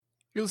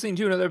You're listening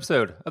to another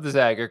episode of the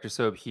Zag. Eric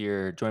Sobe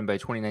here, joined by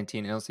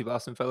 2019 NLC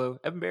Boston fellow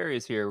Evan Barry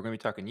is here. We're going to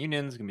be talking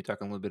unions, going to be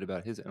talking a little bit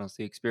about his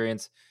NLC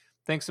experience.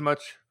 Thanks so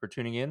much for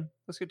tuning in.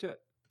 Let's get to it.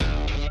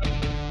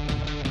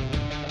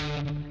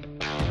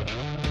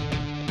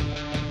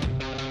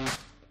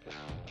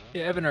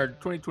 Yeah, Evan, our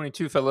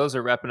 2022 fellows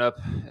are wrapping up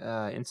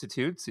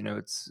institutes. You know,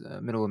 it's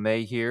middle of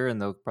May here,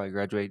 and they'll probably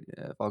graduate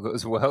if all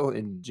goes well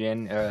in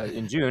June.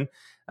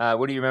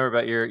 What do you remember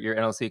about your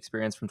NLC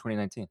experience from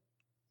 2019?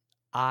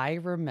 I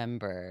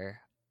remember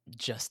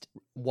just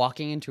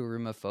walking into a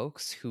room of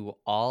folks who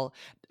all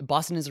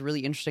Boston is a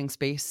really interesting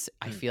space.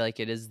 I Mm. feel like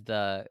it is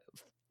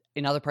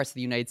in other parts of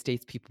the United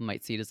States, people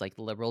might see it as like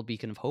the liberal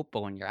beacon of hope,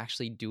 but when you're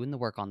actually doing the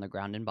work on the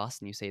ground in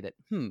Boston, you say that,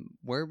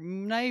 we're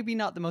maybe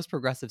not the most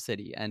progressive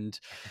city. And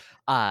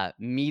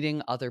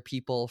meeting other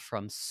people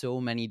from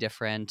so many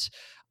different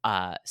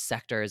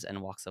sectors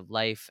and walks of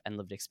life and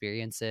lived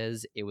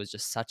experiences, it was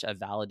just such a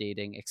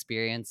validating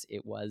experience.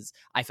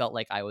 I felt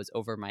like I was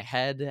over my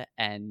head,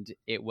 and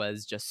it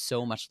was just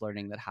so much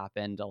learning that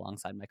happened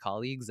alongside my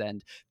colleagues.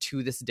 And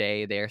to this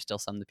day, they are still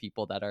some of the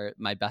people that are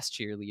my best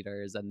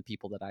cheerleaders and the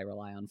people that I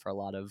rely on for a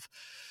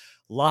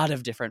lot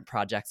of different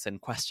projects and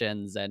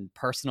questions and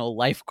personal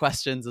life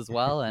questions as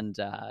well. And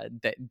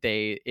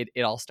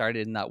it all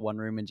started in that one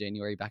room in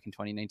January back in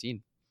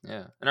 2019.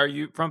 Yeah. And are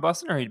you from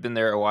Boston, or had been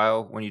there a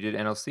while when you did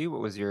NLC?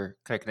 What was your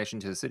kind of connection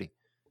to the city?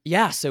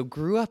 Yeah, so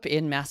grew up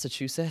in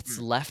Massachusetts,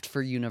 Mm. left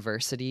for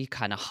university,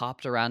 kind of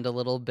hopped around a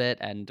little bit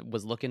and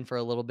was looking for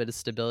a little bit of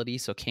stability.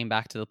 So came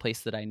back to the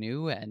place that I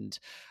knew, and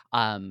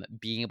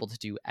being able to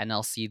do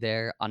NLC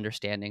there,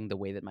 understanding the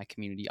way that my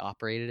community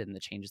operated and the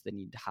changes that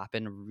needed to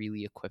happen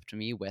really equipped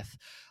me with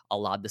a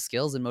lot of the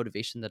skills and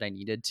motivation that I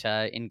needed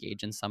to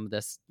engage in some of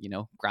this,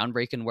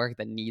 groundbreaking work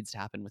that needs to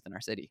happen within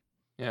our city.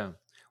 Yeah.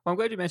 Well, I'm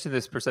glad you mentioned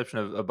this perception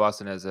of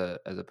Boston as a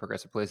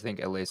progressive place. I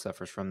think LA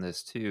suffers from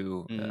this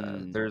too.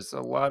 Mm. There's a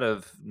lot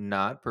of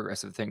not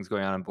progressive things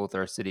going on in both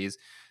our cities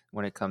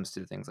when it comes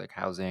to things like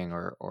housing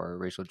or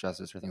racial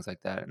justice or things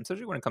like that. And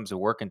especially when it comes to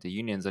work and to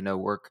unions, I know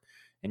work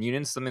and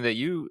unions is something that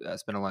you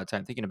spend a lot of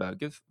time thinking about.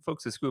 Give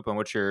folks a scoop on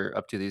what you're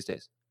up to these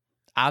days.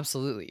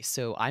 Absolutely.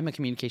 So I'm a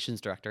communications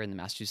director in the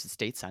Massachusetts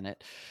State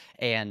Senate.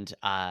 And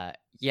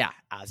yeah,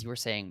 as you were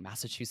saying,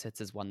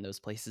 Massachusetts is one of those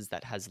places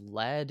that has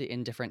led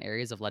in different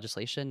areas of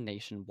legislation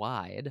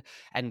nationwide.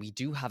 And we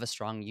do have a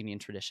strong union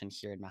tradition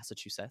here in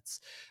Massachusetts.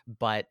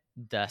 But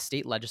the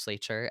state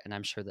legislature, and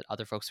I'm sure that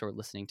other folks who are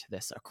listening to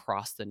this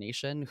across the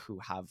nation who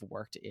have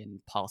worked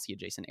in policy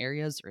adjacent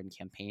areas or in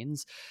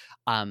campaigns,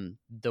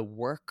 the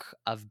work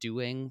of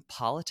doing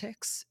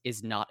politics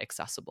is not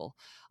accessible.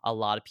 A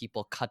lot of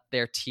people cut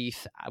their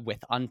teeth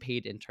with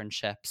unpaid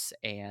internships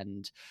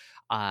and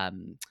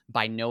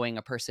by knowing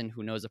a person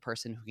who knows a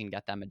person who can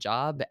get them a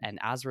job. And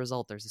as a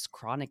result, there's this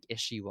chronic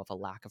issue of a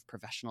lack of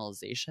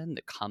professionalization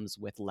that comes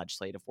with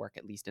legislative work,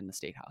 at least in the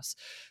State House.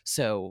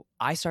 So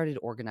I started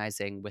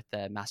organizing with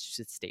the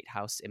Massachusetts State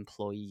House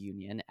Employee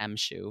Union,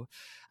 MSHU,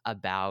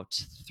 about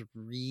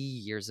 3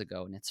 years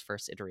ago in its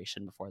first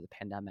iteration before the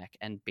pandemic.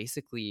 And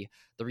basically,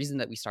 the reason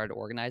that we started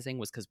organizing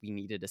was because we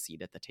needed a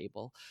seat at the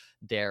table.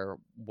 There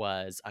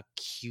was a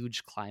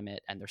huge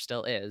climate, and there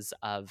still is,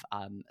 of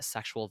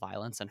sexual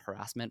violence and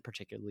harassment,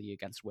 particularly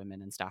against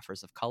women and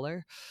staffers of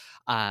color.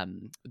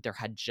 There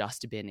had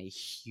just been a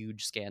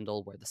huge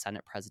scandal where the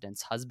Senate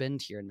president's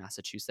husband here in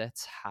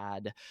Massachusetts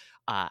had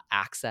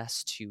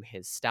access to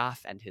his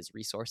staff and his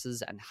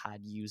resources and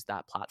had used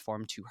that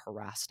platform to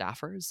harass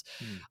staffers.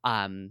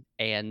 Mm.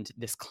 And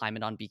this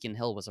climate on Beacon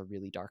Hill was a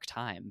really dark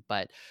time.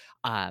 But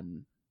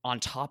on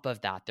top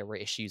of that, there were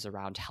issues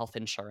around health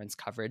insurance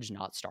coverage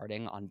not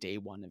starting on day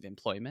one of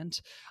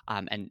employment,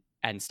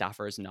 and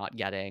staffers not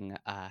getting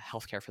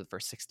healthcare for the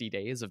first 60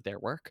 days of their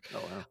work.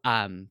 Oh,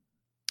 wow. Um,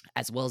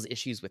 as well as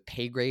issues with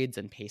pay grades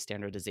and pay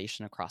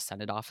standardization across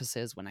Senate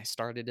offices. When I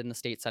started in the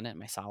state Senate,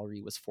 my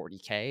salary was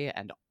 $40K,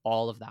 and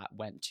all of that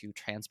went to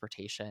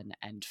transportation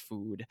and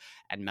food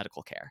and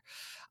medical care.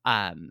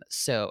 And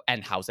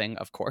housing,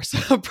 of course,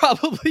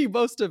 probably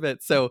most of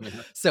it. So,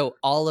 Yeah. so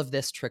all of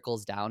this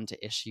trickles down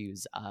to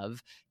issues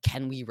of,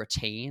 can we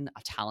retain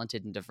a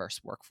talented and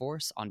diverse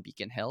workforce on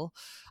Beacon Hill?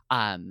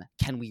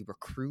 Can we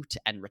recruit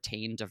and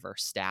retain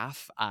diverse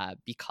staff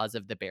because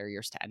of the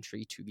barriers to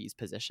entry to these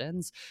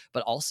positions?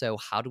 But also,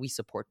 how do we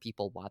support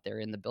people while they're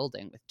in the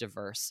building with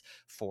diverse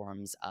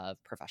forms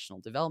of professional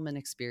development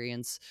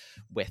experience,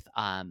 with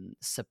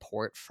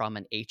support from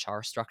an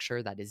HR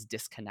structure that is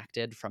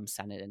disconnected from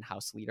Senate and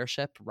House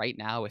leadership? Right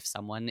now, if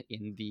someone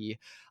in the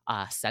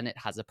Senate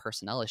has a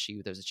personnel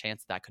issue, there's a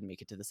chance that could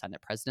make it to the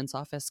Senate president's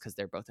office because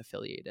they're both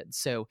affiliated.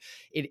 So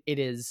it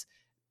is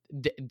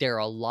there are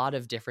a lot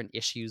of different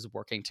issues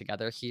working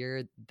together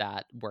here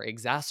that were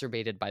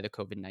exacerbated by the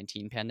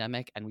COVID-19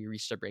 pandemic. And we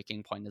reached a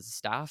breaking point as a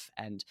staff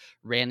and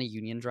ran a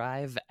union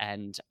drive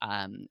and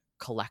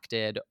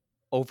collected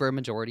over a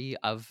majority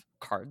of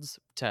cards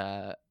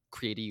to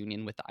create a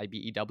union with the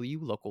IBEW,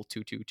 Local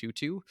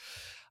 2222.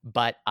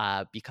 But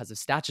because of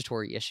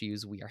statutory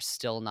issues, we are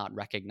still not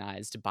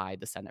recognized by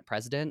the Senate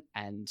president.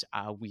 And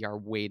we are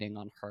waiting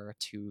on her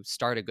to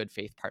start a good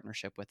faith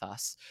partnership with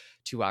us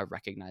to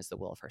recognize the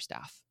will of her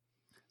staff.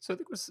 So I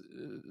think what's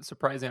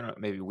surprising, I don't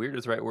know, maybe weird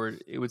is the right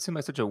word. It would seem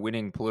like such a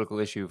winning political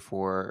issue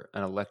for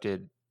an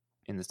elected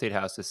in the state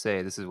house to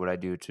say, "This is what I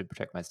do to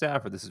protect my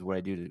staff," or "This is what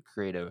I do to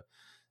create a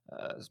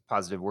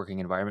positive working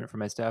environment for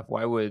my staff."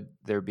 Why would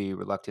there be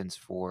reluctance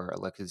for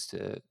electeds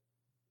to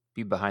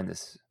be behind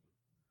this?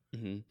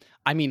 Mhm.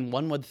 I mean,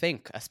 one would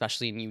think,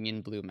 especially in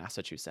Union Blue,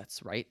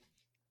 Massachusetts, right?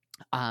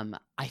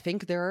 I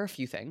think there are a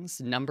few things.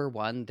 Number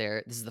one,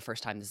 this is the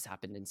first time this has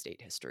happened in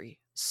state history.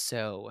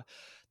 So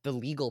the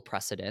legal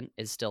precedent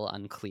is still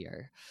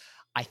unclear.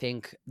 I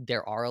think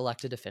there are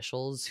elected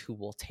officials who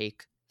will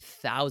take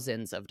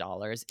thousands of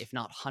dollars, if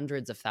not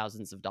hundreds of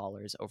thousands of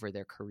dollars over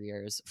their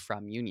careers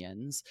from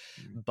unions.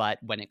 Mm, But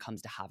when it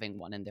comes to having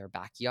one in their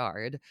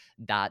backyard,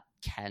 that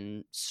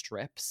can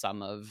strip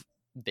some of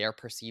their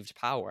perceived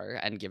power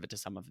and give it to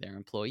some of their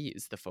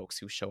employees, the folks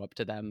who show up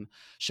to them,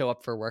 show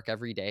up for work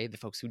every day, the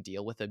folks who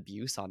deal with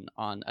abuse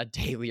on a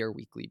daily or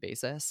weekly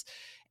basis.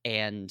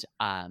 And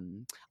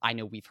I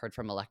know we've heard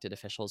from elected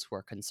officials who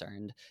are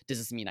concerned, does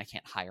this mean I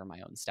can't hire my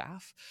own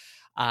staff?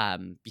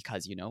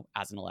 Because,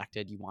 as an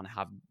elected, you want to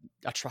have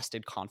a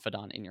trusted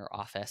confidant in your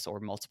office or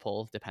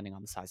multiple, depending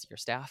on the size of your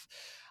staff.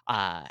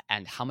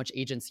 And how much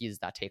agency does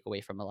that take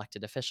away from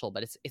elected official?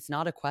 But it's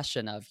not a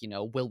question of,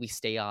 will we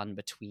stay on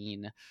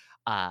between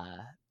uh,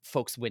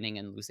 folks winning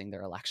and losing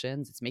their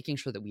elections? It's making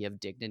sure that we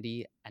have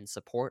dignity and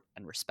support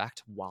and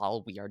respect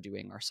while we are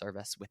doing our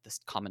service with this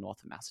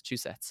Commonwealth of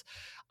Massachusetts.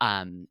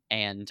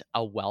 And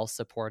a well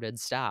supported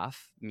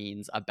staff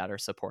means a better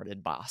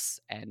supported boss.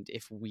 And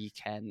if we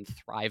can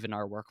thrive in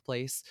our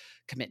workplace,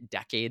 commit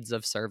decades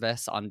of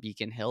service on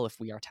Beacon Hill,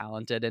 if we are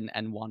talented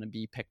and want to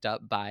be picked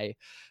up by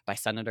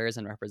senators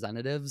and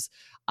representatives,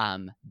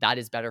 that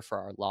is better for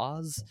our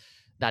laws.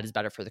 That is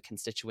better for the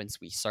constituents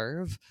we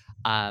serve.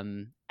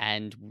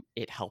 And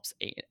it helps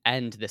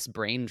end this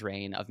brain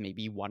drain of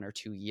maybe 1 or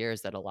 2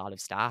 years that a lot of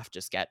staff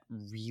just get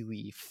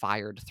really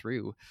fired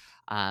through,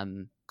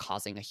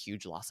 causing a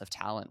huge loss of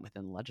talent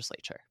within the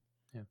legislature.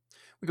 yeah.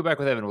 We go back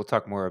with Evan. We'll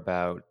talk more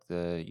about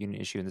the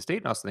union issue in the state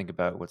and also think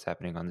about what's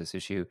happening on this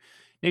issue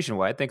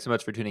nationwide. Thanks so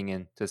much for tuning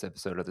in to this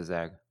episode of the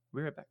ZAG.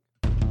 We'll be right back.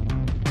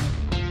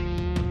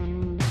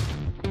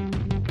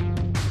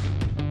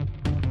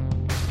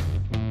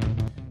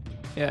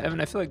 Yeah,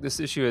 Evan, I feel like this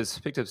issue has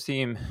picked up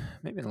steam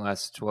maybe in the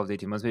last 12 to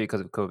 18 months, maybe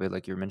because of COVID,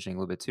 like you were mentioning a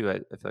little bit too. I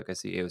feel like I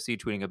see AOC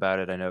tweeting about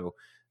it. I know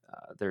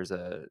there's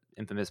a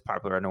infamous,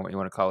 popular, I don't know what you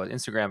want to call it,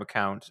 Instagram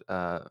account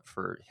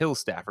for Hill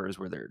staffers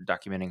where they're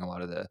documenting a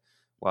lot of the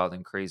wild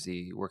and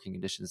crazy working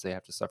conditions they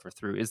have to suffer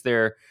through. Is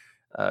there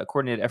a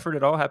coordinated effort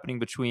at all happening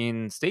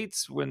between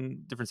states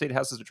when different state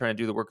houses are trying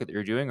to do the work that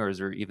you're doing, or is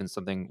there even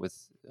something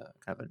with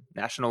kind of a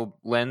national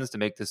lens to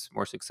make this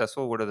more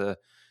successful? What are the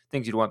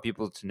things you'd want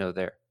people to know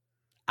there?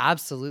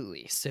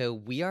 Absolutely. So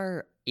we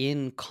are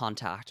in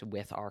contact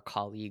with our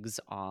colleagues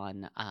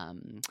on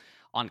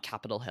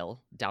Capitol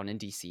Hill down in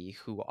DC,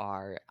 who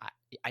are,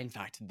 in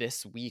fact,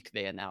 this week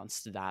they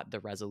announced that the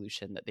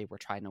resolution that they were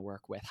trying to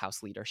work with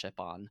House leadership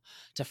on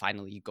to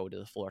finally go to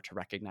the floor to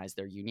recognize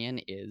their union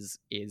is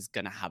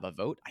going to have a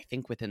vote, I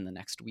think, within the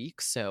next week.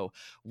 So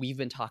we've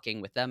been talking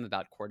with them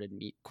about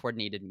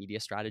coordinated media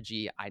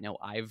strategy. I know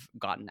I've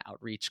gotten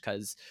outreach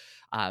because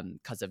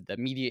of the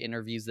media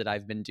interviews that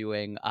I've been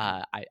doing.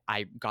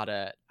 I got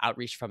a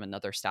outreach from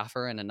another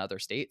staffer in another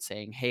state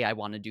saying, "Hey, I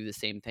want to do the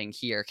same thing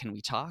here. Can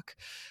we talk?"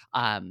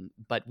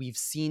 But we've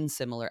seen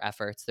similar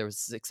efforts. There was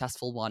a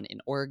successful one in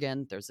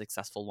Oregon. There's a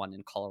successful one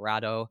in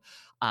Colorado.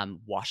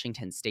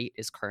 Washington State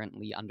is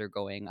currently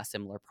undergoing a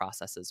similar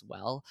process as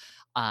well.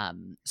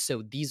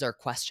 So these are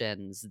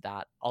questions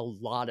that a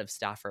lot of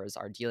staffers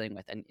are dealing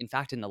with. And in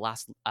fact, in the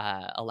last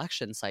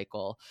election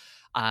cycle,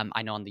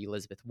 I know on the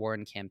Elizabeth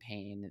Warren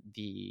campaign,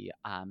 the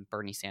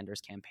Bernie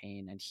Sanders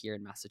campaign, and here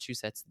in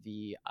Massachusetts,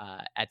 the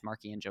Ed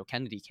Markey and Joe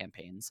Kennedy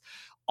campaigns,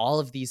 all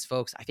of these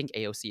folks, I think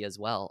AOC as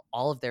well,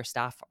 all of their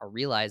staff are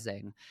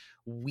realizing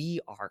we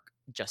are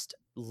just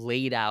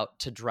laid out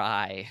to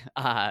dry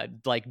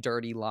like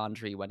dirty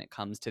laundry when it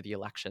comes to the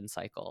election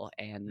cycle,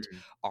 and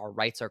Mm. our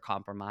rights are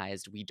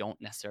compromised. We don't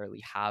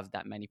necessarily have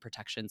that many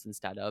protections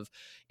instead of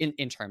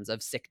in terms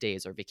of sick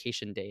days or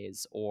vacation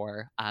days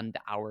or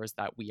the hours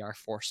that we are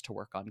forced to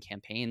work on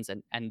campaigns.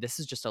 And this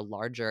is just a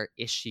larger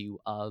issue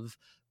of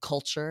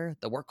culture,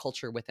 the work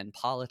culture within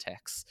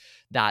politics,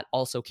 that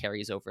also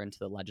carries over into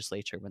the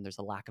legislature when there's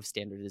a lack of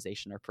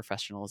standardization or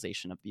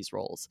professionalization of these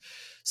roles.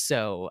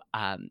 So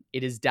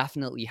it is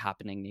definitely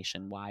happening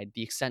nationwide.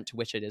 The extent to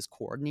which it is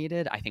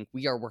coordinated, I think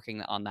we are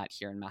working on that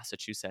here in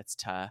Massachusetts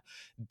to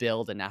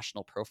build a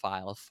national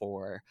profile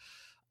for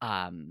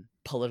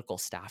political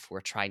staff who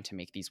are trying to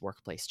make these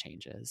workplace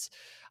changes.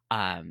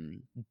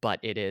 Um, but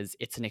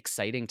it's an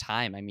exciting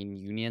time. I mean,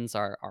 unions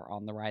are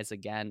on the rise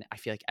again. I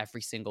feel like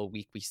every single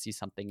week we see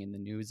something in the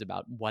news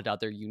about what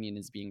other union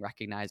is being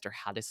recognized or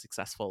had a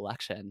successful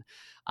election.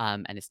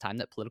 And it's time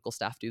that political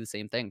staff do the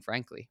same thing,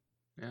 frankly.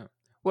 Yeah.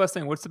 Well, last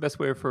thing, what's the best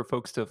way for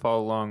folks to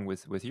follow along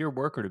with your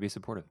work or to be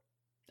supportive?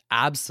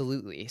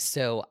 Absolutely.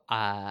 So,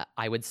 I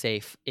would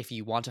say if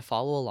you want to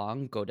follow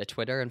along, go to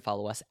Twitter and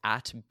follow us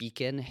at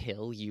Beacon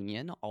Hill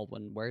Union, all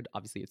one word.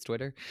 Obviously, it's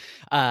Twitter.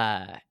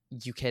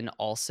 You can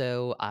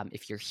also,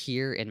 if you're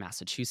here in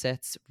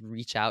Massachusetts,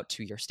 reach out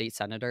to your state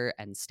senator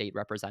and state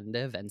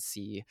representative and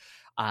see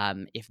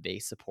if they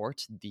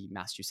support the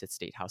Massachusetts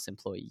State House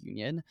Employee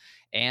Union.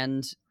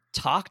 And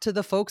talk to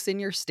the folks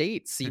in your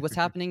state, see what's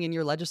happening in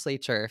your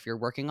legislature. If you're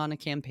working on a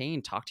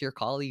campaign, talk to your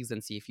colleagues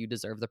and see if you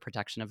deserve the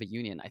protection of a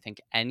union. I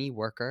think any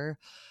worker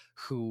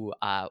who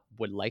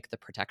would like the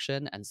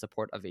protection and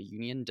support of a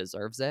union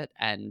deserves it,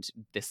 and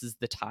this is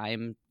the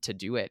time to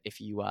do it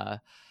if you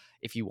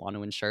want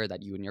to ensure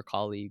that you and your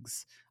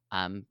colleagues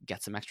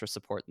get some extra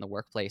support in the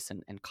workplace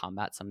and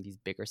combat some of these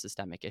bigger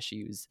systemic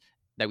issues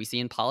that we see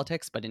in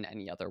politics, but in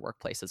any other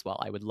workplace as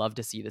well. I would love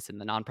to see this in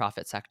the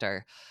nonprofit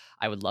sector.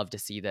 I would love to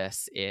see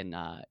this in.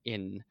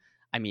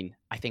 I mean,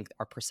 I think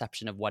our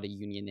perception of what a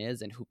union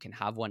is and who can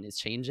have one is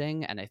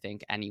changing, and I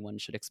think anyone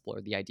should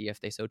explore the idea if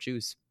they so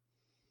choose.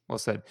 Well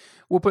said.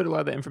 We'll put a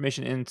lot of the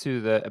information into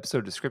the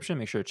episode description.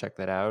 Make sure to check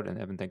that out. And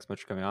Evan, thanks so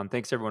much for coming on.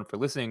 Thanks everyone for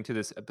listening to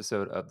this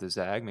episode of the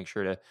Zag. Make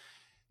sure to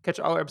catch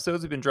all our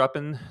episodes we've been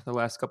dropping the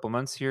last couple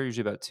months here,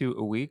 usually about 2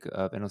 a week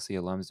of NLC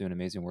alums doing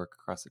amazing work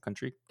across the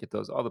country. Get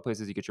those all the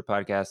places you get your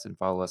podcasts and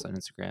follow us on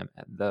Instagram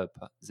at the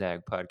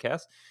Zag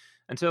Podcast.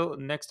 Until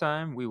next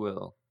time, we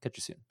will catch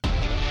you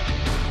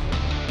soon.